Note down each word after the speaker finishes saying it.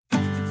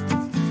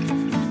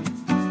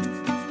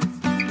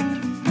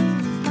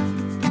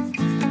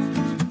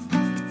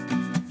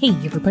Hey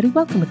everybody,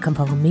 welcome to Come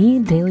Follow Me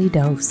Daily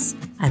Dose.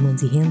 I'm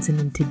Lindsay Hansen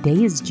and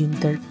today is June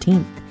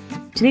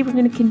 13th. Today we're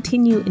going to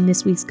continue in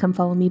this week's Come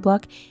Follow Me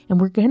block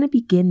and we're going to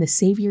begin the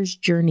Savior's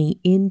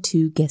journey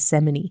into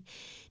Gethsemane.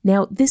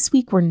 Now this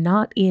week we're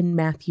not in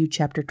Matthew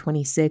chapter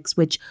 26,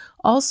 which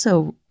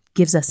also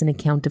gives us an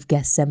account of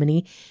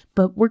Gethsemane,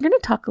 but we're going to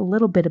talk a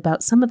little bit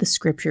about some of the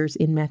scriptures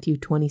in Matthew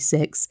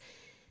 26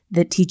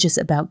 that teach us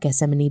about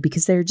Gethsemane,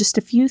 because there are just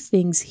a few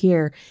things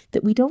here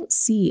that we don't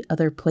see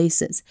other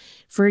places.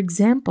 For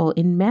example,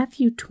 in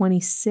Matthew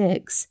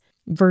 26,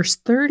 verse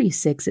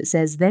 36, it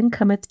says, "Then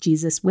cometh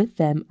Jesus with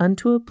them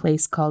unto a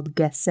place called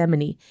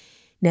Gethsemane."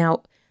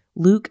 Now,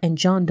 Luke and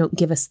John don't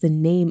give us the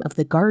name of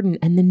the garden,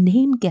 and the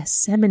name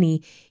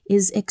Gethsemane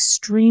is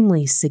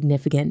extremely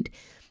significant.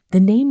 The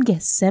name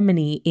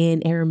Gethsemane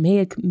in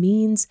Aramaic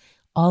means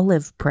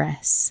olive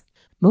press.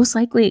 Most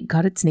likely it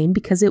got its name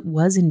because it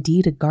was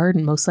indeed a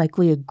garden, most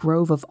likely a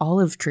grove of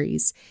olive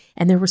trees,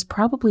 and there was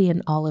probably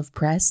an olive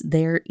press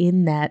there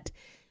in that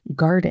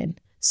garden.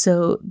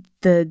 So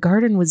the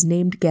garden was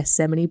named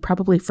Gethsemane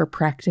probably for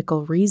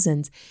practical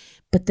reasons,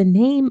 but the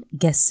name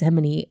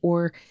Gethsemane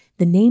or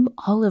the name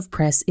olive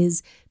press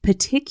is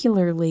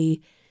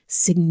particularly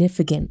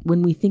significant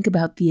when we think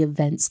about the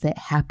events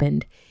that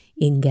happened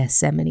in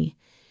Gethsemane,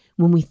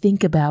 when we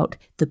think about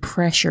the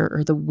pressure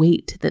or the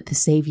weight that the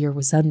Savior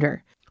was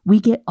under. We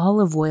get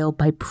olive oil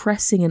by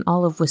pressing an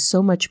olive with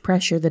so much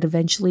pressure that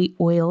eventually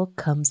oil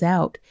comes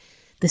out.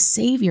 The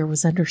Savior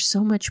was under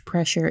so much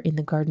pressure in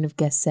the Garden of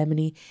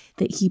Gethsemane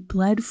that he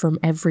bled from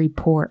every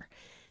pore.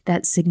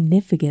 That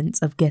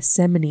significance of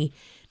Gethsemane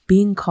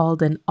being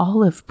called an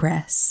olive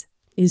press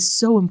is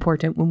so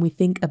important when we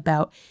think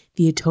about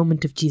the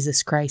atonement of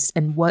Jesus Christ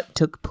and what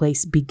took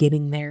place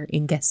beginning there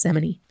in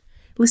Gethsemane.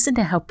 Listen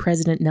to how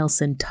President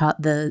Nelson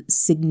taught the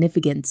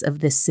significance of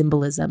this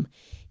symbolism.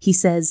 He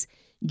says,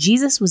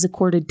 Jesus was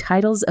accorded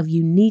titles of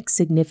unique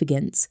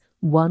significance.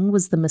 One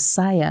was the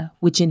Messiah,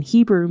 which in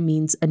Hebrew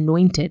means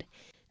anointed.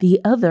 The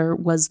other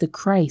was the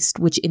Christ,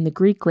 which in the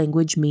Greek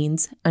language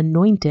means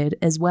anointed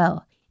as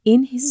well.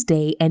 In his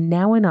day, and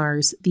now in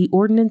ours, the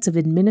ordinance of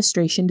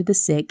administration to the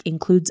sick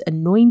includes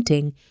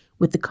anointing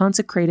with the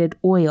consecrated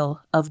oil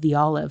of the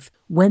olive.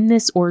 When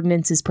this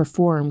ordinance is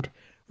performed,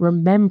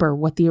 remember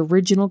what the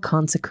original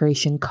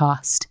consecration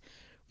cost.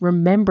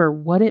 Remember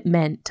what it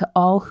meant to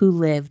all who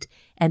lived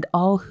and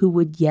all who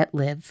would yet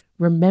live.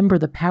 Remember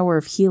the power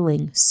of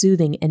healing,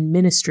 soothing, and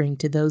ministering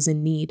to those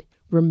in need.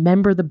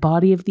 Remember the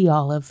body of the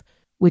olive,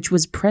 which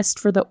was pressed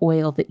for the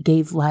oil that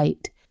gave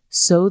light.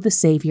 So the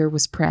Savior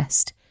was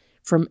pressed.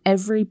 From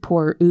every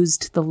pore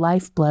oozed the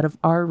lifeblood of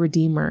our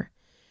Redeemer.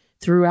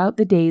 Throughout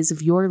the days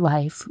of your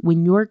life,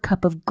 when your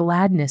cup of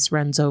gladness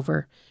runs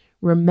over,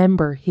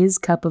 remember his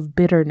cup of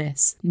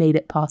bitterness made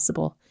it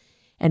possible.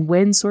 And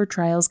when sore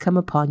trials come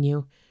upon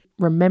you,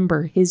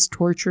 remember his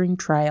torturing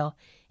trial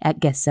at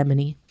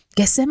Gethsemane.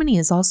 Gethsemane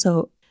is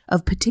also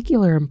of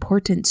particular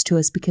importance to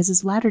us because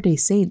as Latter-day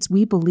Saints,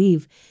 we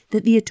believe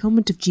that the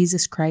atonement of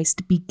Jesus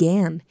Christ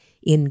began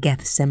in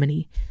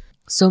Gethsemane.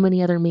 So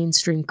many other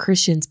mainstream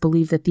Christians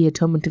believe that the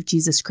atonement of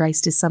Jesus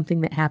Christ is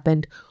something that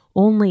happened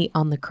only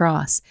on the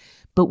cross,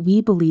 but we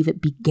believe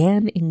it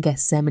began in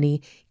Gethsemane,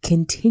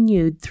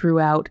 continued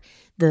throughout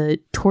the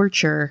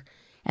torture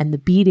and the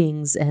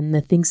beatings and the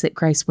things that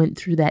Christ went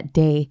through that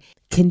day,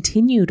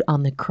 continued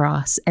on the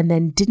cross, and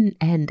then didn't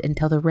end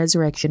until the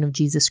resurrection of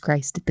Jesus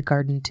Christ at the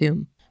garden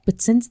tomb.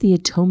 But since the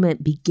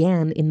atonement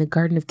began in the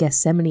Garden of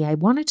Gethsemane, I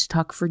wanted to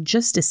talk for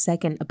just a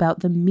second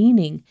about the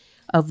meaning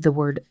of the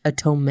word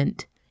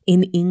atonement.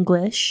 In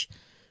English,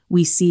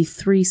 we see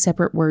three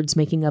separate words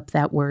making up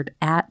that word: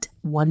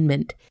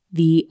 at-one-ment,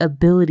 the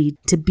ability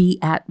to be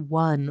at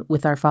one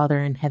with our Father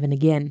in heaven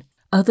again.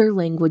 Other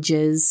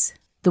languages,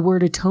 the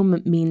word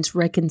atonement means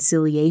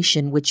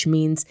reconciliation, which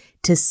means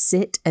to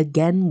sit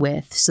again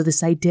with. So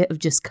this idea of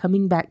just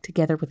coming back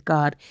together with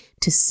God,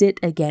 to sit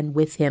again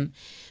with him.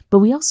 But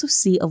we also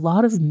see a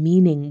lot of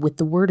meaning with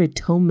the word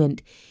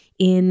atonement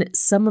in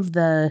some of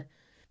the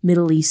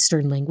Middle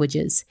Eastern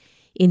languages.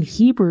 In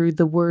Hebrew,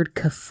 the word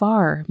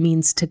kafar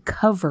means to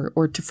cover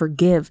or to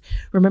forgive.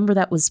 Remember,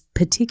 that was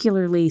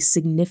particularly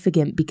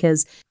significant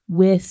because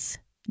with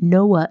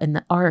Noah and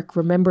the ark,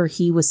 remember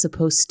he was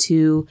supposed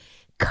to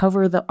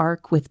cover the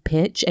ark with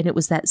pitch, and it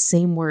was that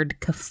same word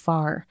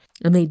kafar.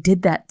 And they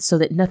did that so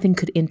that nothing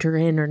could enter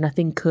in or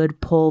nothing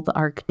could pull the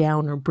ark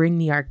down or bring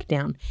the ark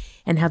down.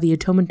 And how the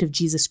atonement of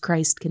Jesus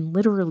Christ can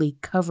literally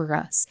cover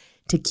us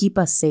to keep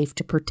us safe,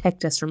 to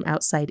protect us from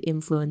outside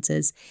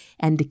influences,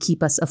 and to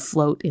keep us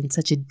afloat in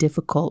such a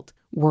difficult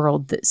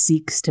world that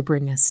seeks to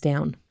bring us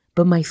down.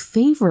 But my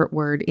favorite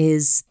word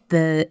is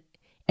the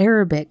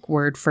Arabic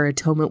word for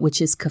atonement, which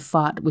is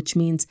kafat, which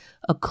means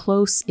a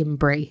close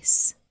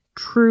embrace.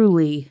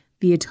 Truly,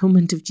 the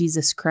atonement of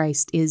Jesus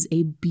Christ is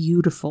a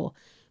beautiful,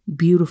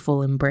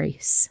 beautiful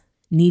embrace.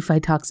 Nephi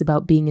talks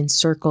about being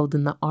encircled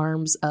in the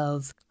arms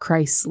of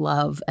Christ's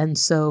love. And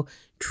so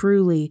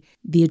truly,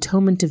 the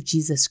atonement of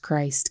Jesus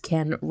Christ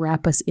can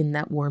wrap us in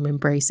that warm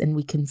embrace and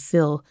we can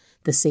feel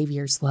the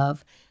Savior's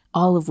love,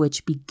 all of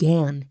which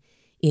began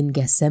in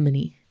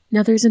Gethsemane.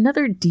 Now, there's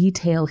another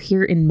detail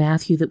here in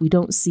Matthew that we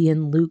don't see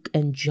in Luke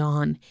and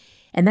John,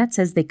 and that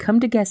says they come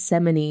to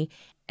Gethsemane,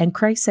 and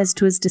Christ says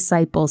to his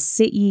disciples,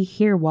 "Sit ye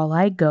here while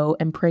I go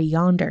and pray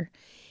yonder."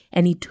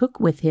 And he took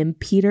with him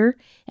Peter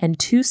and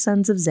 2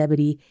 sons of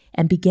Zebedee,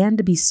 and began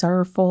to be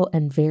sorrowful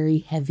and very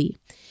heavy.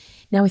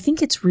 Now, I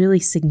think it's really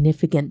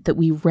significant that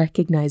we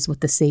recognize what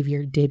the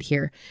Savior did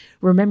here.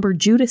 Remember,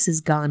 Judas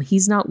is gone.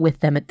 He's not with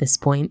them at this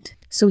point.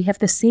 So we have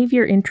the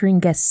Savior entering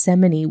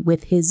Gethsemane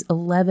with his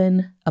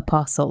 11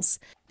 apostles.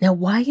 Now,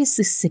 why is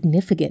this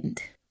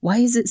significant? Why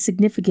is it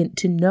significant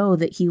to know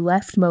that he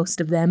left most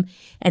of them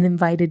and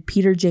invited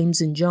Peter, James,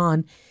 and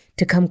John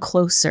to come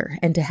closer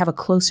and to have a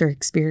closer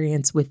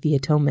experience with the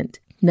atonement?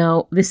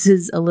 Now, this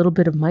is a little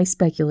bit of my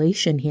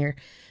speculation here,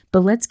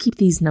 but let's keep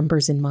these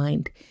numbers in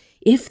mind.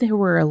 If there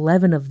were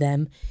 11 of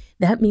them,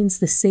 that means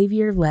the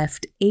Savior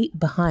left 8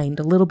 behind,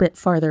 a little bit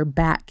farther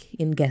back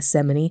in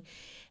Gethsemane,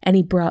 and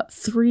he brought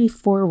 3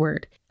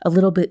 forward, a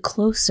little bit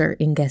closer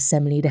in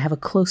Gethsemane to have a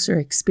closer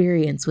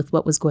experience with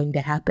what was going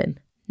to happen.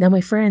 Now, my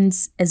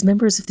friends, as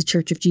members of the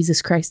Church of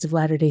Jesus Christ of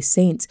Latter-day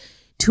Saints,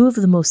 2 of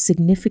the most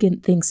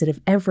significant things that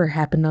have ever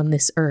happened on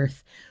this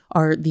earth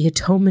are the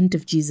atonement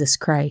of Jesus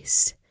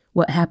Christ,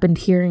 what happened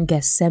here in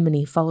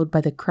Gethsemane, followed by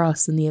the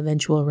cross and the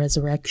eventual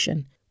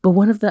resurrection. But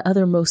one of the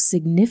other most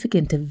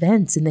significant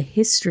events in the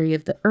history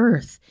of the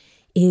earth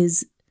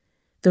is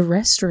the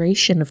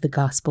restoration of the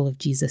gospel of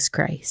Jesus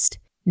Christ.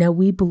 Now,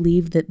 we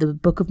believe that the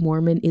Book of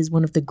Mormon is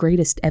one of the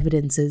greatest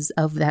evidences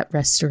of that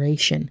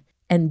restoration.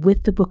 And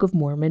with the Book of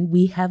Mormon,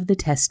 we have the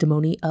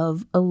testimony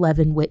of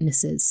 11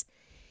 witnesses.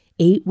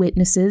 8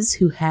 witnesses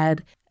who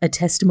had a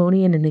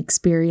testimony and an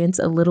experience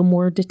a little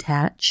more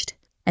detached,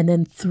 and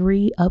then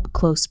 3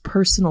 up-close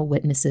personal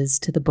witnesses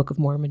to the Book of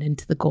Mormon and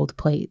to the gold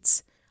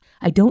plates.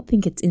 I don't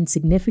think it's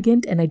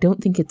insignificant, and I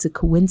don't think it's a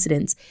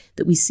coincidence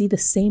that we see the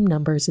same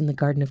numbers in the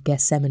Garden of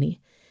Gethsemane.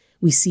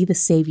 We see the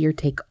Savior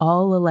take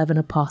all 11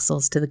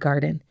 apostles to the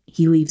garden.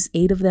 He leaves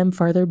 8 of them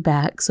farther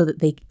back so that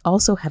they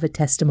also have a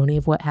testimony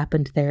of what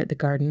happened there at the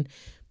garden,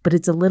 but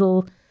it's a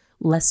little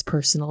less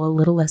personal, a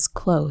little less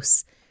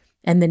close.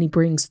 And then he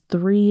brings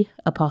 3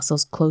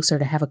 apostles closer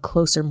to have a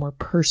closer, more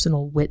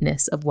personal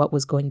witness of what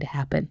was going to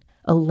happen.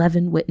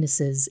 11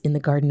 witnesses in the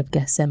Garden of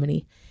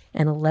Gethsemane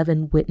and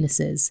 11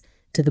 witnesses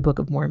to the Book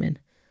of Mormon.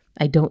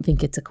 I don't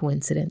think it's a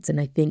coincidence, and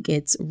I think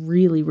it's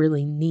really,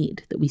 really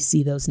neat that we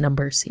see those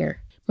numbers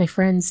here. My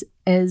friends,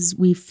 as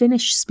we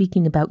finish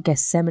speaking about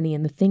Gethsemane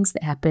and the things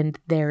that happened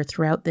there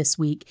throughout this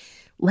week,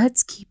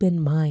 let's keep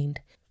in mind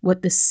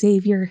what the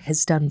Savior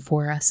has done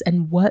for us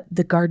and what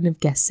the Garden of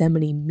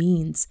Gethsemane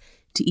means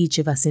to each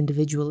of us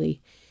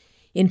individually.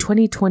 In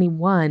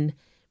 2021,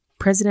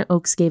 President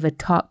Oaks gave a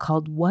talk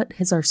called "What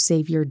Has Our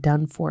Savior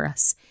Done For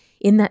Us?"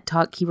 In that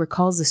talk, he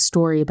recalls a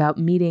story about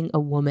meeting a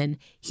woman.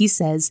 He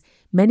says,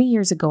 "Many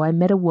years ago, I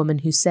met a woman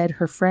who said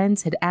her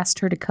friends had asked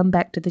her to come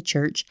back to the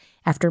church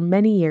after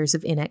many years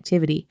of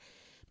inactivity,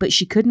 but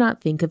she could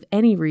not think of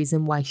any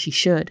reason why she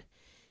should.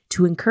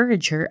 To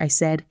encourage her, I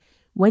said,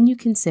 'When you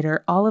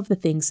consider all of the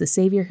things the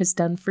Savior has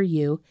done for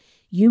you,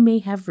 you may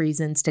have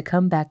reasons to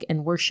come back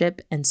and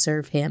worship and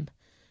serve him.'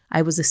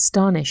 I was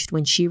astonished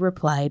when she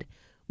replied,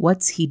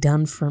 'What's he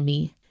done for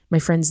me?'" My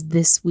friends,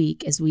 this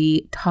week, as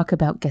we talk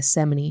about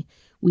Gethsemane,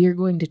 we are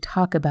going to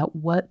talk about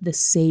what the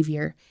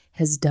Savior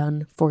has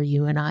done for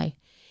you and I,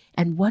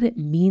 and what it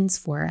means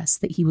for us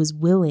that he was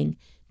willing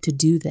to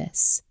do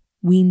this.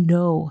 We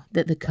know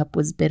that the cup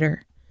was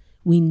bitter.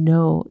 We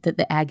know that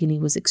the agony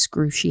was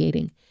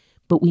excruciating,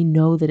 but we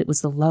know that it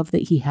was the love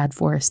that he had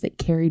for us that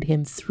carried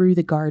him through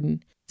the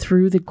garden,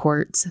 through the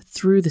courts,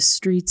 through the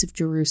streets of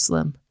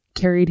Jerusalem,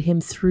 carried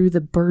him through the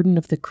burden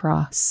of the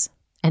cross.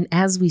 And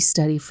as we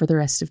study for the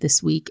rest of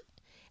this week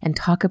and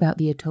talk about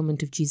the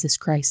atonement of Jesus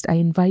Christ, I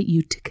invite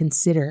you to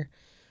consider,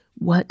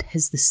 what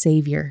has the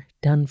Savior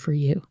done for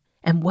you?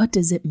 And what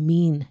does it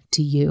mean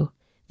to you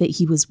that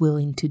he was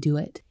willing to do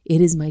it? It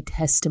is my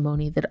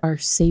testimony that our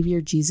Savior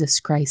Jesus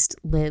Christ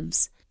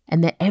lives,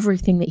 and that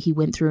everything that he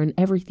went through and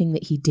everything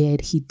that he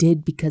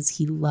did because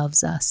he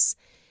loves us,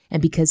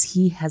 and because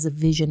he has a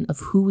vision of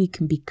who we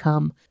can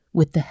become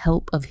with the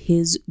help of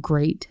his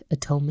great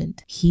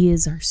atonement. He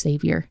is our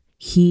Savior.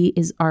 He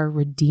is our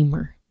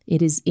Redeemer.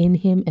 It is in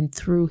him and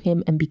through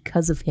him and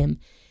because of him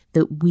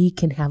that we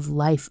can have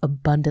life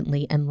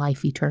abundantly and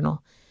life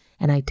eternal.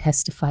 And I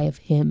testify of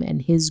him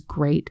and his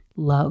great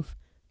love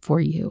for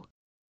you.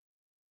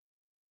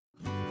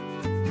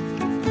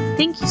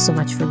 Thank you so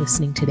much for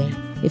listening today.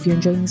 If you're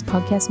enjoying this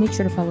podcast, make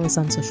sure to follow us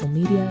on social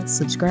media,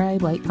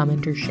 subscribe, like,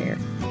 comment, or share.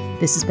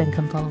 This has been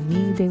Come Follow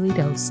Me Daily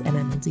Dose, and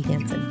I'm Lindsay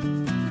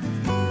Hansen.